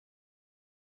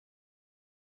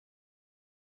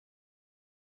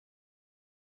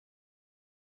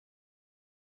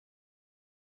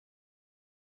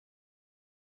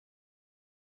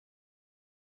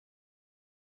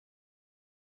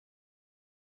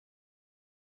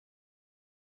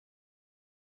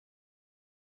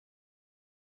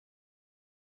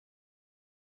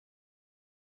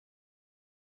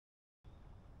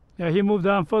Yeah, he moved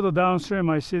down further downstream.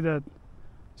 I see that.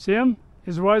 See him?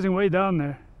 He's rising way down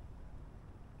there.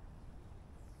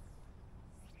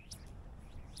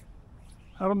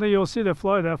 I don't think you'll see the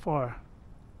fly that far.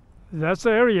 That's the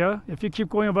area. If you keep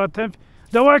going about 10 feet.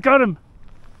 Don't worry, got him.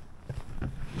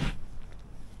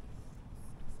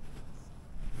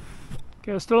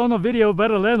 Okay, still on the video.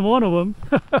 Better land one of them.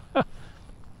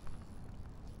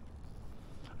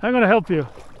 I'm going to help you.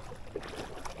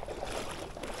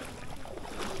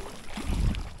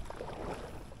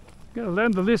 Gotta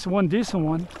land at least one decent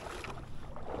one.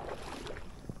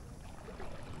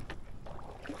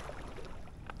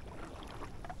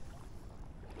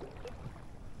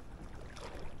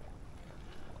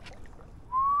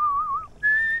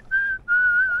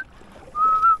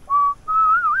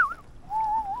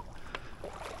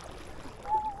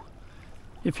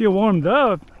 If you warmed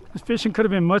up, this fishing could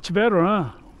have been much better,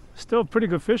 huh? Still pretty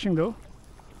good fishing though.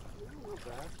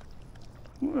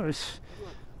 Well,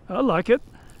 I like it.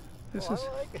 This is.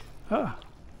 Ah.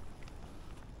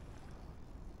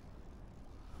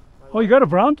 Oh, you got a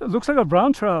brown? It looks like a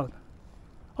brown trout.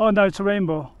 Oh, no, it's a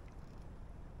rainbow.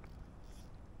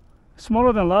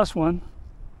 Smaller than last one.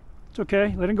 It's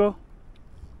okay. Let it go.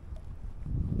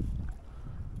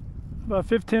 About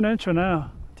 15 incher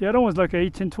now. The other one's like an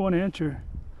 18, 20 incher.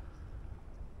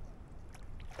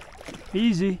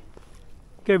 Easy.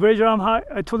 Okay, raise your arm high.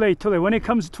 Too late, too late. When it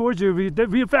comes towards you,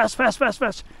 real fast, fast, fast,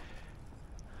 fast.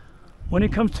 When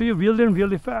it comes to you, reel in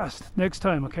really fast. Next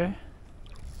time, okay?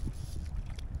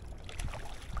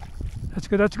 That's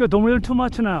good, that's good. Don't reel too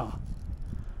much now.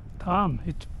 Tom,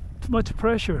 it's too much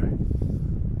pressure.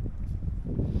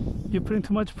 You're putting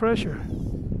too much pressure.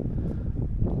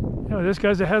 You know, this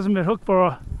guy hasn't been hooked for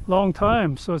a long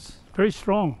time, so it's very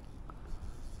strong.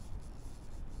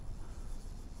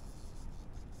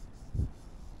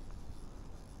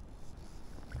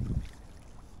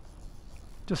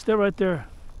 Just stay right there.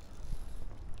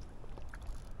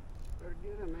 Better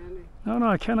get him, Andy. No,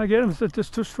 I cannot get him. It's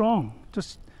just too strong.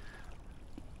 Just.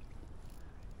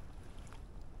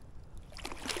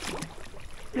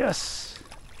 Yes.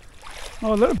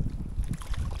 Oh, let him.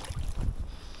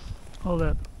 All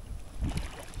that.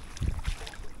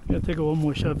 Gotta take one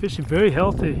more shot. Fish is very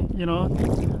healthy, you know.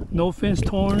 No fins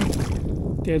torn.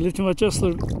 Okay, lift him up just a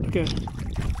little. Okay.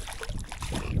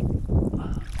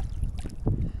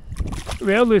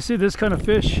 Rarely see this kind of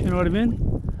fish, you know what I mean?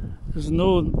 There's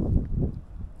no.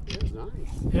 It's nice.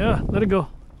 Yeah, let it go.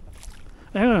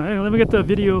 Hang on, let me get the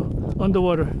video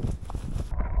underwater.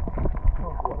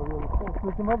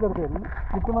 Lift him up a little bit.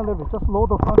 Lift him up a little bit. Just lower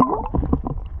the front.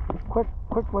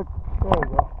 Quick, like. There you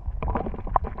go.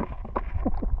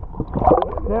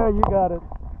 There, you got it.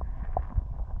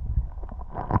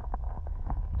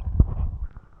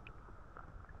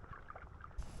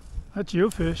 That's your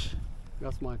fish.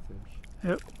 That's my fish.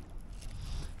 Yep.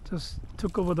 Just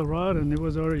took over the rod and it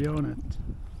was already on it.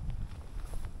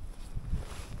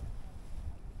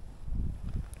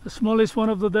 The smallest one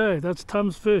of the day. That's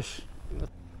Tom's fish.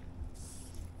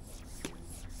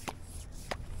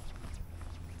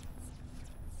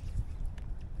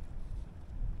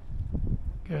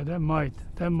 Okay, that might.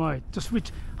 Just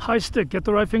reach high stick. Get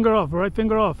the right finger off.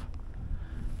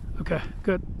 Okay,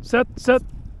 good. Set.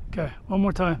 Okay, one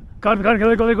more time. Got him,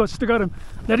 let it go. Still got him.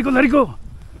 Let it go.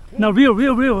 Now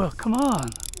reel. Come on.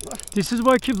 This is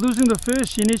why I keep losing the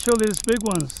fish. Initially, these big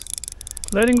ones.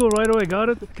 Letting go right away. Got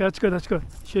it? Okay, that's good.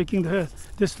 Shaking the head.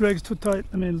 This drag's too tight.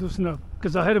 Loosen up.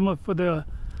 Because I had him up for the.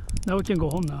 Now we can go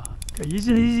home now. Okay,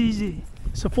 easy.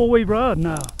 It's a 4-way rod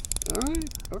now. All right.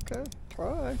 Okay.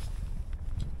 Try.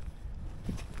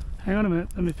 Hang on a minute.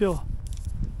 Let me feel.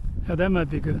 Yeah, that might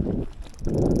be good.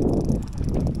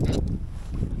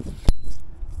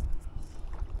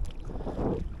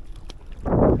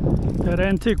 That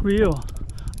antique reel.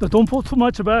 But don't pull too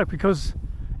much back because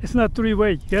it's not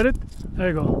 3-way. Get it? There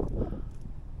you go.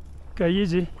 Okay,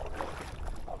 easy.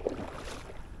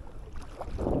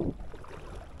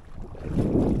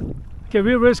 Okay,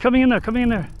 reel is coming in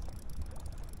there.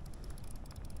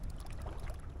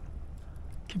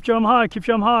 Keep your arm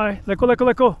high. Let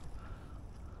go.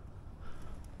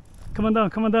 Come on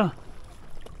down.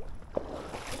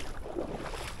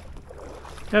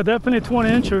 Yeah, definitely 20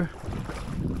 incher.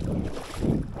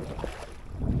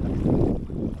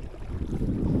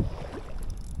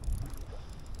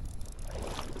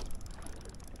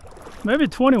 Maybe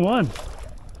 21.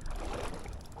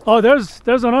 Oh, there's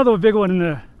another big one in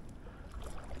there.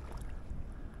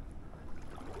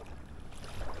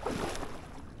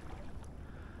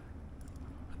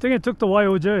 I think it took the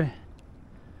YOJ.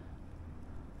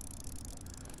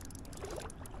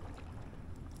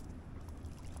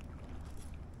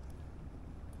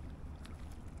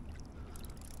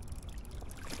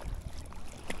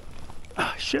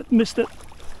 shit, missed it.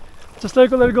 Just let it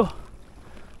go, let it go.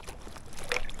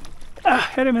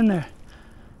 Ah, hit him in there.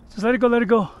 Just let it go, let it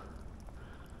go.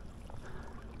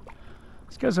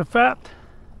 These guys are fat.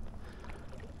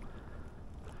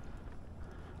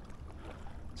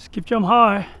 Just keep jump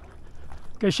high.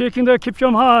 Okay, shaking there, keep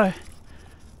jump high.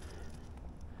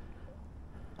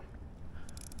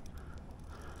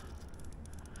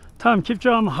 Tom, keep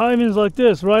jump high means like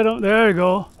this, right up, there you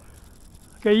go.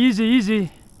 Okay, easy,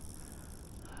 easy.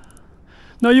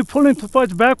 No, you're pulling too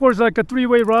much backwards like a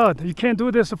three-way rod. You can't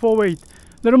do this a full weight.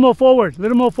 Little more forward,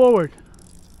 little more forward.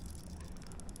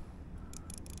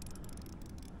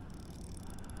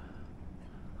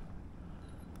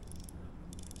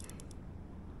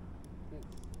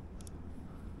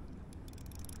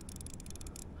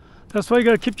 That's why you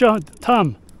gotta keep jumping.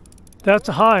 Tom, that's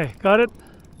a high, got it?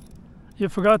 You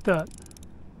forgot that.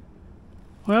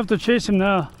 We have to chase him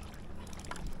now.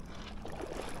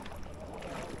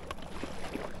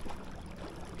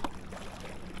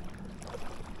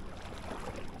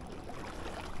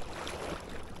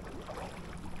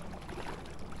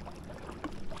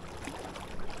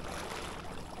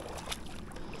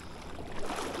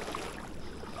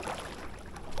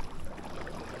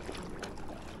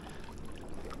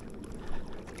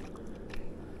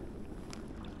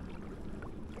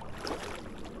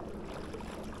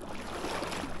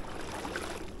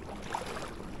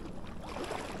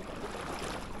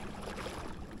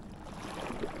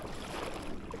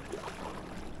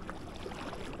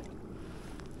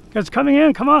 It's coming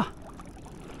in, come on.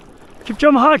 Keep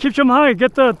jumping high, keep jumping high.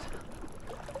 Get that.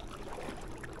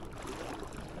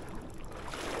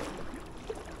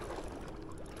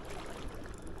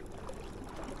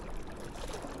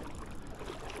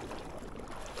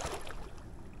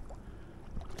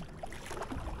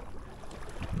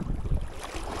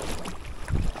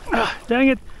 Ah, dang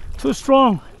it, too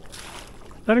strong.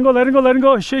 Let him go, let him go, let him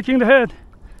go. He's shaking the head.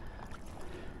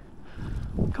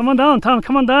 Come on down, Tom,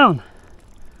 come on down.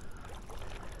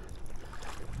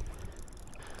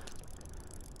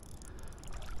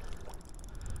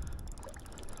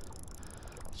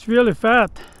 It's really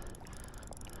fat.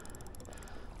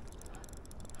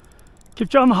 Keep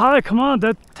jumping high, come on,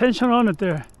 that tension on it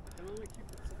there.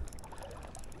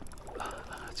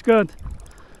 It's good.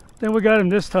 Then we got him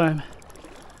this time.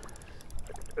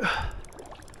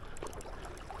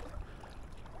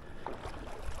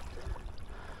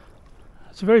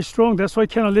 It's very strong, that's why I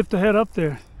cannot lift the head up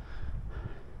there.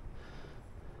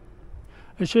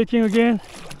 Are you shaking again?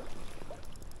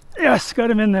 Yes, got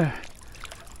him in there.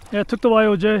 Yeah, took the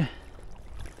YOJ.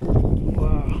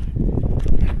 Wow.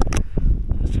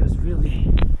 This is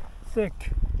really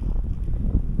thick.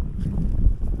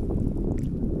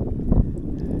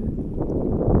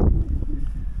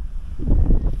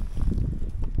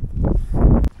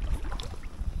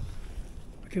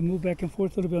 I can move back and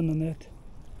forth a little bit on the net.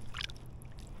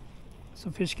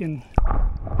 So fish can,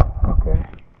 okay.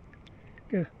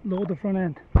 Lower the front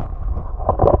end.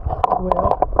 Way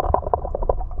up.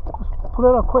 Pull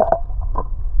it out quick.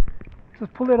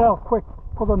 Just pull it out quick.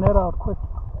 Pull the net out quick.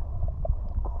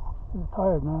 He's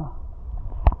tired now.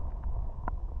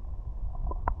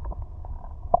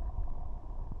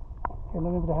 Okay,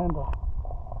 let me get the handle.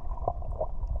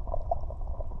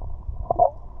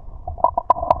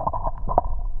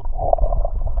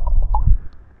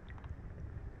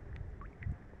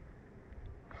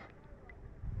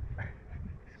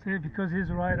 See, because his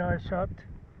right eye shut.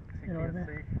 You know what I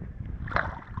mean?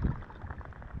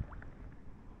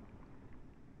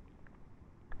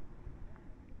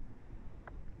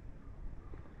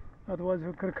 Otherwise,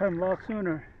 we could have come a lot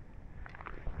sooner.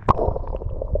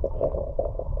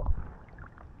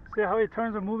 See how he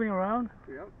turns are moving around?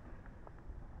 Yep.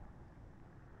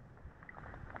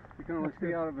 You can only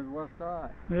see out of his left eye.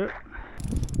 Yep.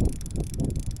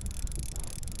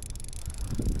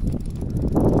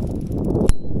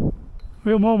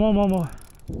 Real more.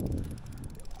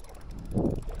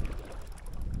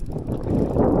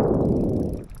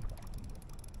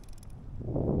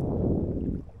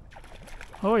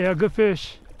 Oh yeah, good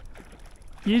fish.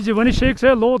 Easy, when he shakes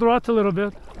head, lower the rod a little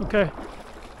bit. Okay.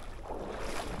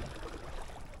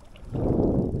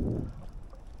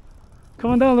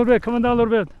 Come on down a little bit, come on down a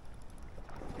little bit.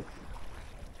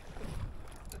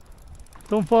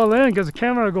 Don't fall in, because the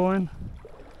camera going.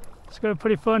 It's gonna be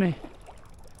pretty funny.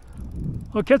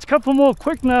 Well, catch a couple more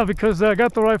quick now because I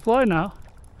got the right fly now.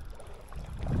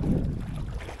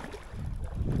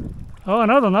 Oh,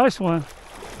 another nice one.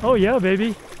 Oh yeah,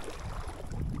 baby.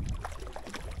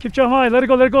 Keep jump high, let it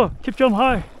go, let it go. Keep jump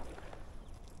high.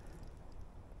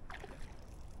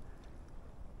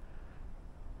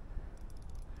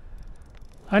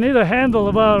 I need a handle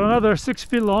about another 6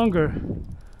 feet longer.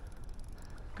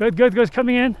 Good, good, good.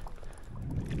 Coming in.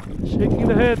 Shaking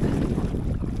the head.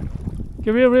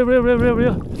 Get real, real, real, real, real,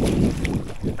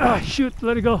 real. Ah, shoot.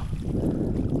 Let it go.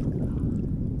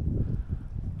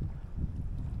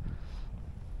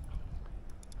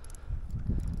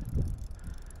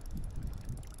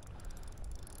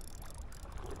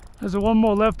 There's one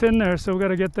more left in there, so we got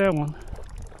to get that one.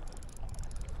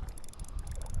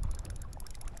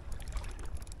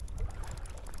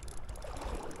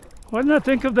 Why didn't I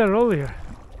think of that earlier?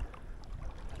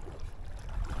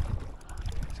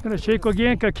 It's gonna shake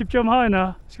again. Gotta keep them high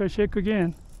now. It's gonna shake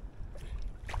again.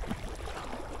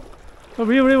 Oh,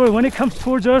 really, really, when it comes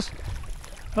towards us.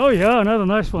 Oh yeah, another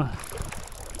nice one.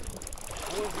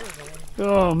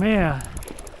 Oh man.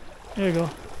 There you go.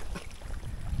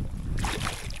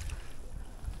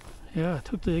 Yeah, I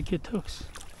took the AK hooks.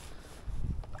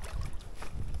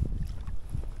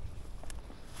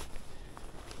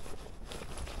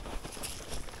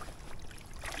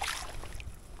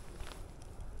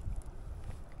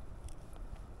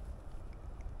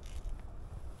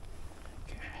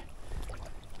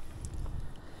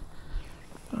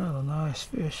 Oh, nice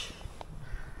fish.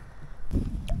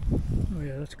 Oh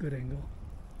yeah, that's a good angle.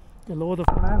 The lower the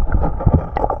fan.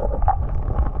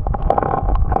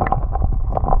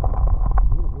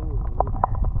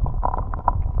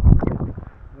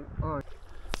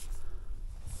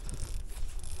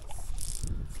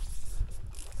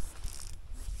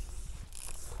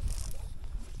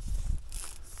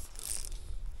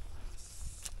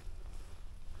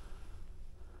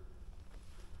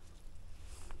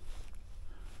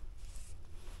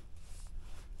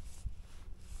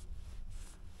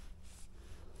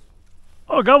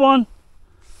 Oh, got one.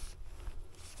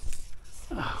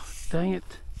 Oh, dang it.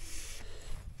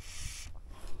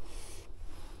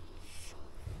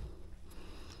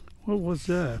 What was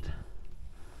that?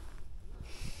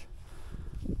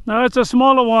 No, it's a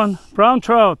smaller one. Brown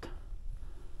trout.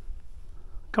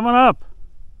 Come on up.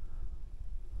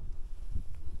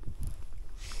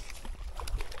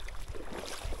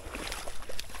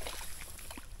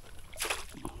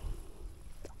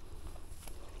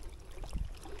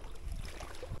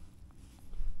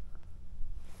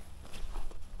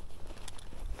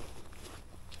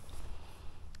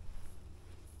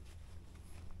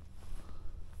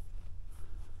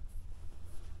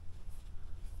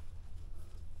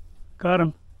 Got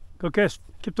him. Go catch.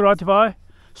 Keep the rod high.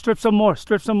 Strip some more.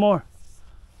 Strip some more.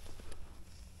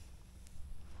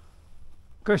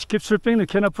 Gosh, keep stripping. They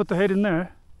cannot put the head in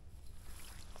there.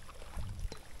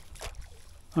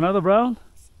 Another brown?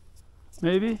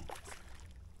 Maybe?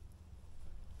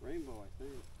 Rainbow, I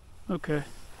think. Okay.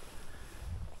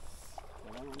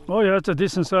 Oh yeah, it's a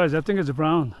decent size. I think it's a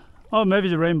brown. Oh, maybe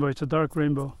it's a rainbow. It's a dark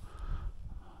rainbow.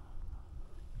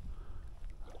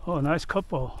 Oh, nice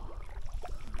couple.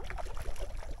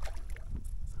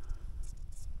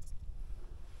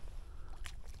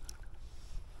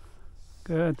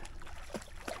 Good.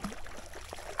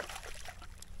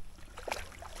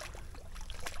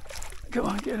 Come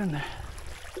on, get in there.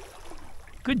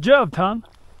 Good job, Tom.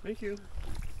 Thank you.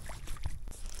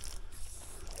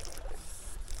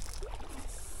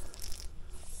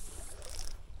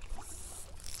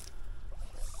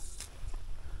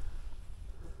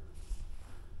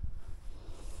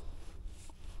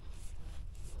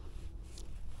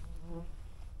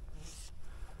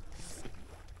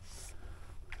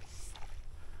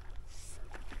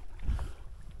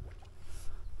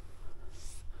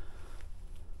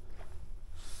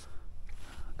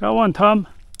 Got one, Tom.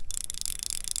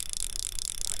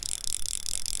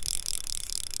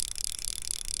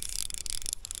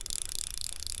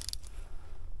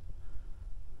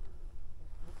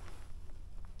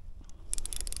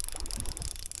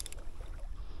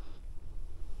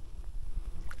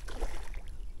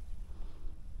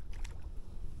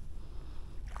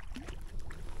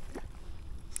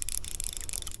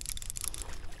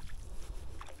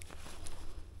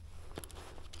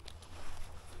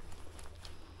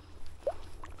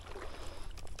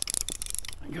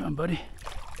 Go on, buddy.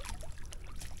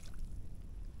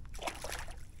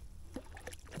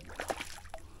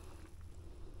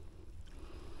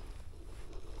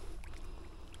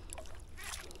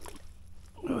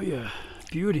 Oh yeah,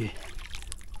 beauty.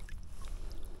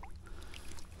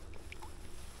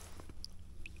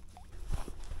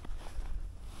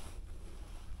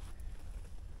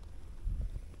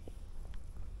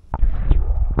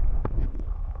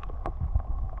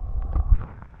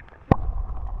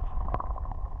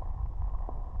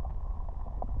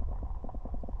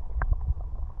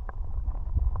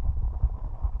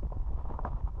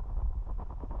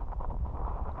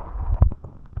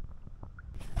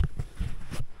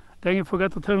 Dang it,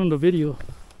 forgot to turn on the video.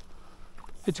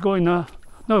 It's going now.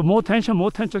 No, more tension,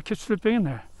 keep stripping in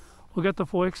there. We'll get the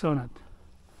 4X on it.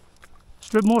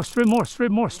 Strip more, strip more,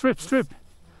 strip more, strip.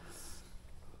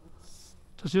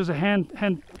 Just use a hand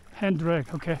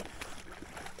drag, okay?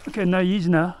 Okay, now easy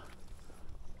now.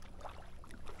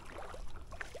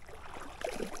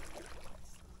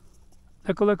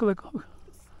 Let go.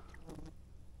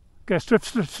 Okay, strip.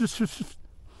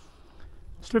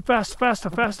 Strip faster.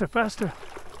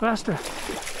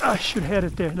 I should have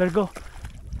it there. Let it go.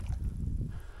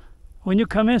 When you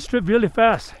come in, strip really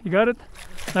fast. You got it?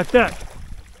 Like that.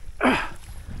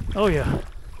 Oh yeah.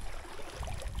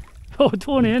 Oh,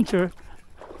 20 incher.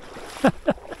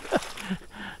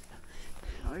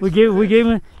 we gave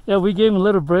him a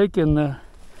little break and All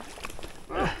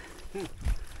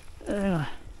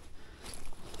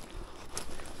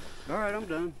right, I'm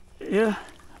done. Yeah.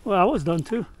 Well, I was done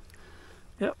too.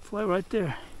 Yep, fly right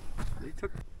there.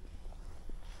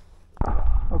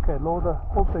 Okay, lower the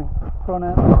whole thing. Front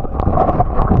end.